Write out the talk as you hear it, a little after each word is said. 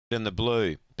in the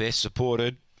blue, best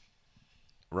supported.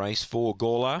 Race 4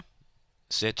 Gawler,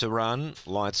 set to run,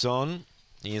 lights on.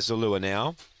 Here's the lure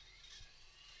now.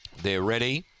 They're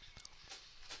ready.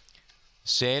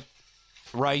 Set.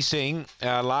 Racing.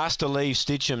 Last to leave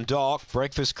Stitchem Dock.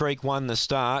 Breakfast Creek won the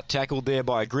start. Tackled there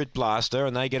by Grit Blaster,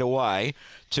 and they get away.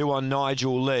 2 on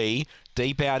Nigel Lee.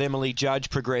 Deep out Emily Judge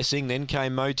progressing. Then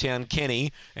came Motown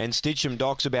Kenny, and Stitchem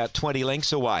Dock's about 20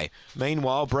 lengths away.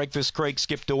 Meanwhile, Breakfast Creek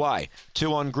skipped away.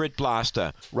 2 on Grit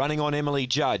Blaster. Running on Emily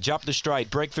Judge. Up the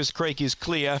straight. Breakfast Creek is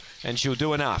clear, and she'll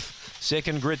do enough.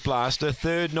 Second, Grit Blaster.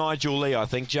 Third, Nigel Lee, I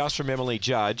think, just from Emily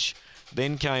Judge.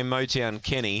 Then came Motown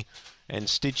Kenny, and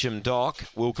Stitchem Dock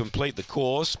will complete the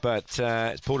course, but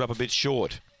it's pulled up a bit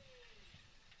short.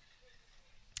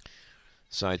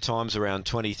 So time's around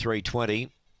 23:20,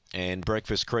 and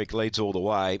Breakfast Creek leads all the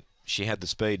way. She had the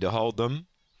speed to hold them.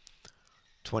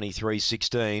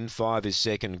 23:16. 5 is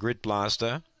second, Grit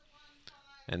Blaster.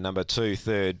 And number 2,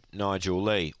 third, Nigel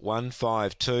Lee.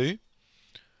 1:52.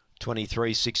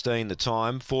 23:16 the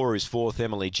time. 4 is fourth,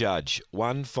 Emily Judge.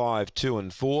 1, 5, 2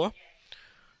 and 4.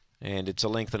 And it's a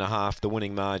length and a half, the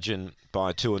winning margin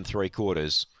by 2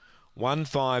 3/4.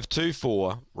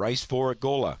 1-5-2-4, race 4 at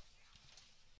Gawler.